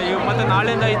ಮತ್ತು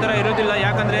ನಾಳೆಯಿಂದ ಈ ಥರ ಇರೋದಿಲ್ಲ,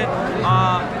 ಯಾಕಂದರೆ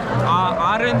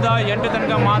 6ರಿಂದ 8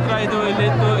 ತನಕ ಮಾತ್ರ ಇದು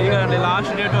ಇಲ್ಲಿತ್ತು. ಈಗ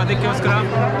ಲಾಸ್ಟ್ ಡೇಟು, ಅದಕ್ಕೋಸ್ಕರ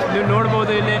ನೀವು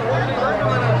ನೋಡ್ಬೋದು ಇಲ್ಲಿ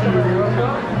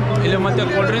ಮತ್ತು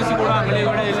ಕೋಲ್ಡ್ ಡ್ರಿಂಕ್ಸ್ ಕೂಡ ಅಂಗಡಿ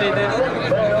ಕೂಡ ಇಲ್ಲಿ ಇದೆ.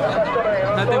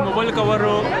 ಮತ್ತು ಮೊಬೈಲ್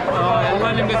ಕವರು ಎಲ್ಲ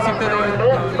ನಿಮಗೆ ಸಿಗ್ತದೆ.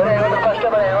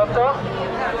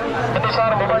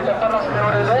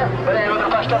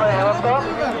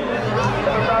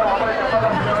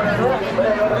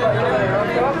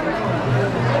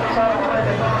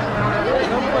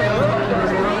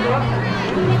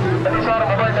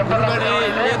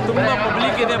 ಇಲ್ಲಿ ತುಂಬ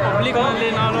ಪಬ್ಲಿಕ್ ಇದೆ. ಪಬ್ಲಿಕ್ನಲ್ಲಿ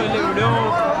ನಾನು ಇಲ್ಲಿ ವಿಡಿಯೋ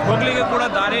ಹೋಗ್ಲಿಕ್ಕೆ ಕೂಡ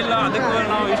ದಾರಿ ಇಲ್ಲ, ಅದಕ್ಕೆ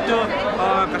ನಾವು ಇಷ್ಟು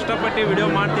ಕಷ್ಟಪಟ್ಟು ವಿಡಿಯೋ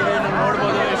ಮಾಡ್ತೀವಿ. ನಾವು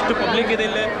ನೋಡ್ಬೋದು ಎಷ್ಟು ಪಬ್ಲಿಕ್ ಇದೆ.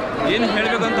 ಇಲ್ಲಿ ಏನು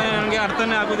ಹೇಳಬೇಕಂತ ನನಗೆ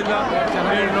ಅರ್ಥನೇ ಆಗೋದಿಲ್ಲ.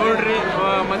 ನೋಡ್ರಿ.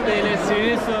 ಮತ್ತು ಇಲ್ಲಿ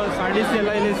ಸಾಡೀಸ್ ಎಲ್ಲ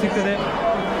ಇಲ್ಲಿ ಸಿಗ್ತದೆ.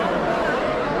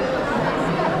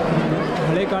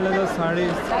 ಹಳೆ ಕಾಲದ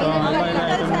ಸಾಡೀಸ್ ಎಲ್ಲ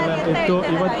ಐಟಮ್ ಎಲ್ಲ ಇತ್ತು.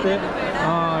 ಇವತ್ತೇ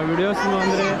ವಿಡಿಯೋಸ್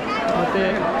ಅಂದರೆ ಮತ್ತು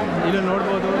ಇಲ್ಲಿ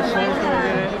ನೋಡ್ಬೋದು ಶರ್ಟ್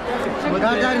ವಗೇರೆ ಮತ್ತು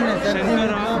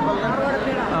ಶಂಕರ,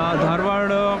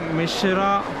 ಧಾರವಾಡ ಮಿಶ್ರ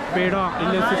ಪೇಡ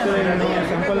ಇಲ್ಲಿ ಸಿಗ್ತದೆ.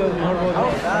 ಸ್ಯಾಂಪಲ್ ನೋಡ್ಬೋದು.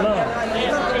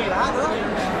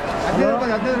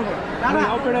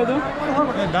 ಯಾವ ಪೇಡ ಇದು?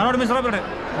 ಧಾರವಾಡ ಮಿಶ್ರ ಪೇಡ.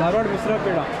 ಧಾರವಾಡ ಮಿಶ್ರ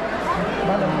ಪೇಡ.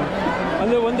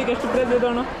 ಅಂದರೆ ಒಂದಕ್ಕೆ ಎಷ್ಟು ಪ್ರೈಸ್ ಇದೆ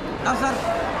ಅಣ್ಣ ಸರ್?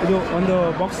 ಇದು ಒಂದು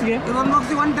ಬಾಕ್ಸ್ಗೆ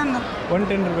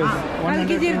 110 ರೂಪೀಸ್.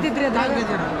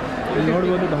 ಇಲ್ಲಿ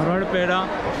ನೋಡ್ಬೋದು ಧಾರವಾಡ ಪೇಡ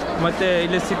ಮತ್ತು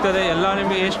ಇಲ್ಲಿ ಸಿಗ್ತದೆ ಎಲ್ಲ.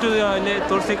 ನಿಮಗೆ ಎಷ್ಟು ಇಲ್ಲಿ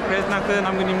ತೋರಿಸೋಕ್ಕೆ ಪ್ರಯತ್ನ ಆಗ್ತದೆ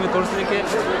ನಿಮಗೆ ತೋರಿಸಲಿಕ್ಕೆ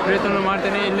ಪ್ರಯತ್ನ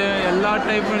ಮಾಡ್ತೇನೆ. ಇಲ್ಲಿ ಎಲ್ಲ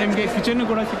ಟೈಪ್ ನಿಮಗೆ ಕಿಚನ್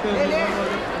ಕೂಡ ಸಿಗ್ತದೆ.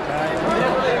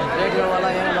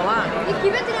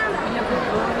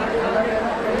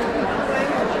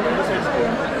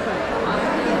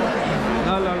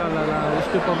 ಅಲ್ಲ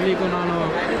ಇಷ್ಟು ಪಬ್ಲಿಕ್ಕು ನಾನು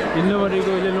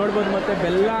ಇನ್ನುವರೆಗೂ ಇಲ್ಲಿ ನೋಡ್ಬೋದು. ಮತ್ತು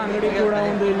ಬೆಲ್ಲ ಅಂಗಡಿ ಕೂಡ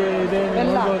ಒಂದು ಇಲ್ಲಿ ಇದೆ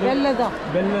ನೋಡ್ಬೋದು.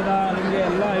 ಬೆಲ್ಲದ ನಿಮಗೆ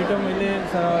ಎಲ್ಲ ಐಟಮ್ ಇಲ್ಲಿ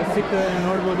ಸಿಗ್ತದೆ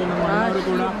ನೋಡ್ಬೋದು. ನಮ್ಮ ಅಣ್ಣವರು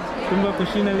ಕೂಡ ತುಂಬ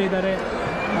ಖುಷಿನಲ್ಲಿದ್ದಾರೆ.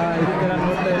 ಇದೇ ಥರ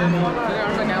ನೋಡ್ತಾ ಇದ್ದೀನಿ ನೀವು.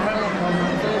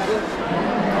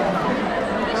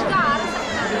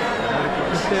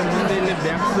 ಮತ್ತು ಮುಂದೆ ಇಲ್ಲಿ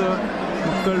ಬ್ಯಾಗ್ಸ್,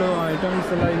 ಮಕ್ಕಳು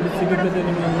ಐಟಮ್ಸ್ ಎಲ್ಲ ಇಲ್ಲಿ ಸಿಗುತ್ತದೆ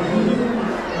ನಿಮಗೆ ನೋಡ್ಬೋದು.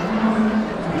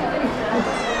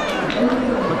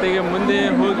 ಮತ್ತು ಈಗ ಮುಂದೆ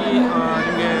ಹೋಗಿ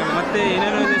ನಿಮಗೆ ಮತ್ತೆ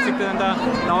ಏನೇನೋ ಸಿಗ್ತದೆ ಅಂತ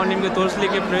ನಾವು ನಿಮಗೆ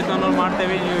ತೋರಿಸ್ಲಿಕ್ಕೆ ಪ್ರಯತ್ನ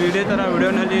ಮಾಡ್ತೇವೆ. ನೀವು ಇದೇ ಥರ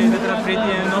ವಿಡಿಯೋನಲ್ಲಿ ಇದೇ ಥರ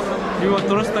ಪ್ರೀತಿಯನ್ನು ನೀವು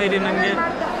ತೋರಿಸ್ತಾ ಇರಿ ನನಗೆ.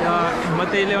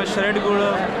 ಮತ್ತು ಇಲ್ಲಿ ಶರ್ಟ್ಗಳು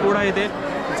ಕೂಡ ಇದೆ,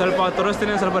 ಸ್ವಲ್ಪ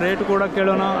ತೋರಿಸ್ತೀನಿ. ಸ್ವಲ್ಪ ರೇಟ್ ಕೂಡ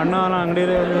ಕೇಳೋಣ ಅಣ್ಣನ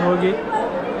ಅಂಗಡಿಯಲ್ಲಿ ಹೋಗಿ.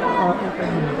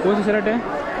 ಕೋಸಿ ಶರ್ಟೆ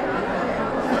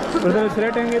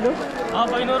ಶರ್ಟ್ ಹೆಂಗಿದು?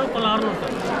 Half 500 full 600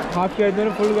 sir. ಹಾಫ್ಗೆ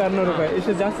 500, ಫುಲ್ಗೆ 600 ರೂಪಾಯಿ.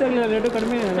 ಇಷ್ಟು ಜಾಸ್ತಿ ಆಗಲಿಲ್ಲ, ರೇಟು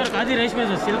ಕಡಿಮೆ ಸರ್. ಖಾದಿ ರೇಷ್ಮೆ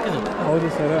ಸರ್, ಸಿಲ್ಕ್ ಇದು. ಹೌದು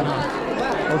sir.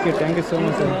 Okay, thank you so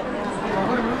much sir.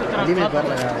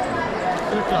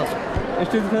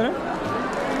 ಎಷ್ಟಿದೆ sir?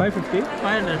 550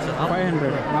 500 sir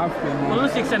 500 half full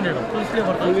 600 full sleeve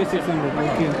full 600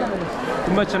 okay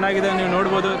ತುಂಬ ಚೆನ್ನಾಗಿದೆ ನೀವು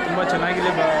ನೋಡ್ಬೋದು ತುಂಬ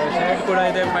ಚೆನ್ನಾಗಿದೆ ಶರ್ಟ್ ಕೂಡ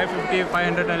ಇದೆ 550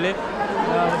 500ನಲ್ಲಿ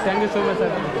thank you so much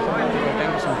sir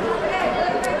thank you so much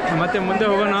ಮತ್ತೆ ಮುಂದೆ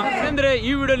ಹೋಗೋಣ ಅಂದರೆ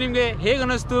ಈ ವಿಡಿಯೋ ನಿಮಗೆ ಹೇಗೆ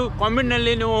ಅನ್ನಿಸ್ತು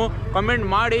ಕಾಮೆಂಟ್ನಲ್ಲಿ ನೀವು ಕಾಮೆಂಟ್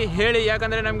ಮಾಡಿ ಹೇಳಿ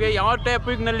ಯಾಕಂದರೆ ನಮಗೆ ಯಾವ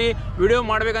ಟೈಪಿನಲ್ಲಿ ವಿಡಿಯೋ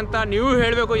ಮಾಡಬೇಕಂತ ನೀವು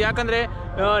ಹೇಳಬೇಕು ಯಾಕಂದರೆ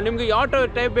ನಿಮಗೆ ಯಾವ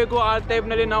ಟೈಪ್ ಬೇಕು ಆ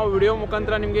ಟೈಪ್ನಲ್ಲಿ ನಾವು ವಿಡಿಯೋ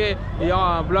ಮುಖಾಂತರ ನಿಮಗೆ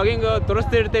ಬ್ಲಾಗಿಂಗ್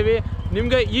ತೋರಿಸ್ತಿರ್ತೀವಿ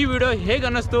ನಿಮಗೆ ಈ ವಿಡಿಯೋ ಹೇಗೆ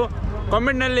ಅನ್ನಿಸ್ತು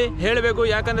ಕಾಮೆಂಟ್ನಲ್ಲಿ ಹೇಳಬೇಕು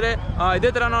ಯಾಕಂದರೆ ಇದೇ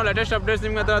ಥರ ನಾವು ಲೇಟೆಸ್ಟ್ ಅಪ್ಡೇಟ್ಸ್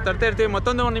ನಿಮ್ಗೆ ಹತ್ರ ತರ್ತಾ ಇರ್ತೀವಿ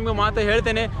ಮತ್ತೊಂದು ನಿಮಗೆ ಮಾತು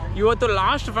ಹೇಳ್ತೇನೆ ಇವತ್ತು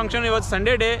ಲಾಸ್ಟ್ ಫಂಕ್ಷನ್ ಇವತ್ತು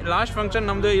ಸಂಡೇ ಡೇ ಲಾಸ್ಟ್ ಫಂಕ್ಷನ್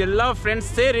ನಮ್ಮದು ಎಲ್ಲ ಫ್ರೆಂಡ್ಸ್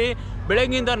ಸೇರಿ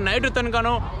ಬೆಳಗ್ಗಿಂದ ನೈಟ್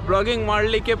ತನಕನೂ ಬ್ಲಾಗಿಂಗ್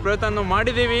ಮಾಡಲಿಕ್ಕೆ ಪ್ರಯತ್ನ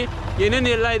ಮಾಡಿದ್ದೀವಿ ಏನೇನು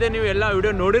ಎಲ್ಲ ಇದೆ ನೀವು ಎಲ್ಲ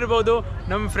ವಿಡಿಯೋ ನೋಡಿರ್ಬೋದು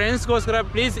ನಮ್ಮ ಫ್ರೆಂಡ್ಸ್ಗೋಸ್ಕರ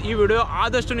ಪ್ಲೀಸ್ ಈ ವಿಡಿಯೋ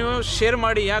ಆದಷ್ಟು ನೀವು ಶೇರ್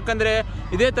ಮಾಡಿ ಯಾಕಂದರೆ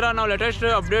ಇದೇ ಥರ ನಾವು ಲೇಟೆಸ್ಟ್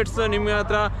ಅಪ್ಡೇಟ್ಸ್ ನಿಮ್ಮ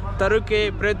ಹತ್ರ ತರೋಕ್ಕೆ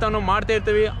ಪ್ರಯತ್ನ ಮಾಡ್ತಾ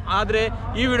ಇರ್ತೀವಿ ಆದರೆ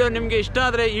ಈ ವಿಡಿಯೋ ನಿಮಗೆ ಇಷ್ಟ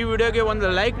ಆದರೆ ಈ ವಿಡಿಯೋಗೆ ಒಂದು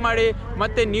ಲೈಕ್ ಮಾಡಿ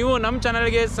ಮತ್ತು ನೀವು ನಮ್ಮ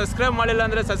ಚಾನಲ್ಗೆ ಸಬ್ಸ್ಕ್ರೈಬ್ ಮಾಡಿಲ್ಲ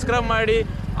ಅಂದರೆ ಸಬ್ಸ್ಕ್ರೈಬ್ ಮಾಡಿ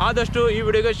ಆದಷ್ಟು ಈ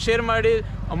ವಿಡಿಯೋಗೆ ಶೇರ್ ಮಾಡಿ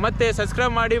ಮತ್ತು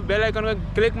ಸಬ್ಸ್ಕ್ರೈಬ್ ಮಾಡಿ ಬೆಲ್ ಐಕಾನ್ಗೆ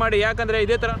ಕ್ಲಿಕ್ ಮಾಡಿ ಯಾಕಂದರೆ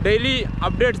ಇದೇ ಥರ ಡೈಲಿ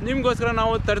ಅಪ್ಡೇಟ್ಸ್ ನಿಮಗೋಸ್ಕರ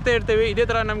ನಾವು ತರ್ತಾ ಇರ್ತೀವಿ ಇದೇ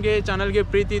ಥರ ನಮಗೆ ಚಾನಲ್ಗೆ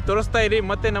ಪ್ರೀತಿ ತೋರಿಸ್ತಾ ಇರಿ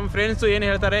ಮತ್ತು ನಮ್ಮ ಫ್ರೆಂಡ್ಸು ಏನು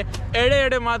ಹೇಳ್ತಾರೆ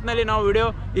ಎಡೆ ಮಾತಿನಲ್ಲಿ ನಾವು ವಿಡಿಯೋ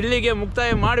ಇಲ್ಲಿಗೆ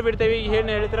ಮುಕ್ತಾಯ ಮಾಡಿಬಿಡ್ತೇವೆ ಏನು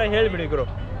ಹೇಳ್ತೀರಾ ಹೇಳಿಬಿಡಿ ಗುರು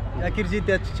ಜಾಕೀರ್ ಜಿ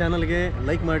ತ್ಯಾಚ್ ಚಾನಲ್ಗೆ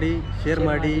ಲೈಕ್ ಮಾಡಿ ಶೇರ್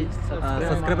ಮಾಡಿ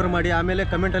ಸಬ್ಸ್ಕ್ರೈಬರ್ ಮಾಡಿ ಆಮೇಲೆ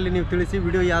ಕಮೆಂಟಲ್ಲಿ ನೀವು ತಿಳಿಸಿ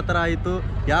ವಿಡಿಯೋ ಯಾವ ಥರ ಆಯಿತು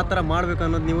ಯಾವ ಥರ ಮಾಡಬೇಕು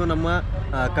ಅನ್ನೋದು ನೀವು ನಮ್ಮ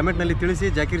ಕಮೆಂಟ್ನಲ್ಲಿ ತಿಳಿಸಿ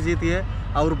ಜಾಕೀರ್ ಜೀತಿಗೆ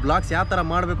ಅವರು ಬ್ಲಾಗ್ಸ್ ಯಾವ ಥರ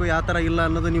ಮಾಡಬೇಕು ಯಾವ ಥರ ಇಲ್ಲ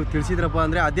ಅನ್ನೋದು ನೀವು ತಿಳಿಸಿದ್ರಪ್ಪ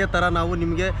ಅಂದರೆ ಅದೇ ಥರ ನಾವು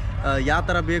ನಿಮಗೆ ಯಾವ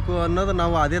ಥರ ಬೇಕು ಅನ್ನೋದು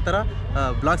ನಾವು ಅದೇ ಥರ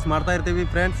ಬ್ಲಾಗ್ಸ್ ಮಾಡ್ತಾ ಇರ್ತೀವಿ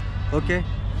ಫ್ರೆಂಡ್ಸ್ ಓಕೆ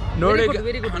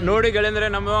ನೋಡಿ ಗೆಳೆಯಂದರೆ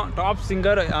ನಮ್ಮ ಟಾಪ್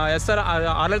ಸಿಂಗರ್ ಹೆಸರು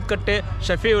ಆಲತ್ಕಟ್ಟೆ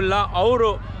ಶಫೀವುಲ್ಲಾ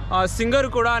ಅವರು ಸಿಂಗರ್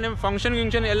ಕೂಡ ನಿಮ್ಮ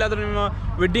ಫಂಕ್ಷನ್ ಎಲ್ಲಾದರೂ ನಿಮ್ಮ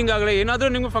ವೆಡ್ಡಿಂಗ್ ಆಗಲಿ ಏನಾದರೂ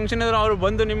ನಿಮ್ಗೆ ಫಂಕ್ಷನ್ ಇದ್ರೂ ಅವರು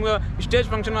ಬಂದು ನಿಮ್ಗೆ ಸ್ಟೇಜ್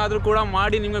ಫಂಕ್ಷನ್ ಆದರೂ ಕೂಡ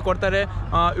ಮಾಡಿ ನಿಮಗೆ ಕೊಡ್ತಾರೆ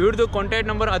ಇವ್ರದ್ದು ಕಾಂಟ್ಯಾಕ್ಟ್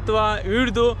ನಂಬರ್ ಅಥವಾ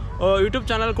ಇವ್ರದ್ದು ಯೂಟ್ಯೂಬ್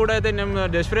ಚಾನಲ್ ಕೂಡ ಇದೆ ನಿಮ್ಮ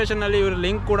ಡೆಸ್ಕ್ರಿಪ್ಷನಲ್ಲಿ ಇವ್ರ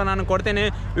ಲಿಂಕ್ ಕೂಡ ನಾನು ಕೊಡ್ತೇನೆ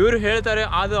ಇವರು ಹೇಳ್ತಾರೆ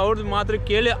ಅದು ಅವ್ರದ್ದು ಮಾತ್ರ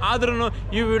ಕೇಳಿ ಆದ್ರೂ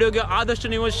ಈ ವಿಡಿಯೋಗೆ ಆದಷ್ಟು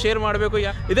ನೀವು ಶೇರ್ ಮಾಡಬೇಕು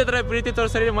ಇದೇ ಥರ ಪ್ರೀತಿ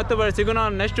ತೋರಿಸ್ತಾರೆ ಮತ್ತೆ ಸಿಗೋಣ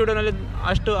ನೆಕ್ಸ್ಟ್ ವಿಡಿಯೋನಲ್ಲಿ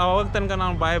ಅಷ್ಟು ಅವಾಗ ತನಕ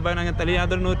ನಾನು ಬಾಯ್ ನಂಗೆ ತಲೆ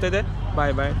ಆದರೂ ನೋಡ್ತಿದೆ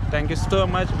bye thank you so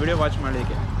much video watch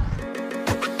ಮಾಡಲಿಕ್ಕೆ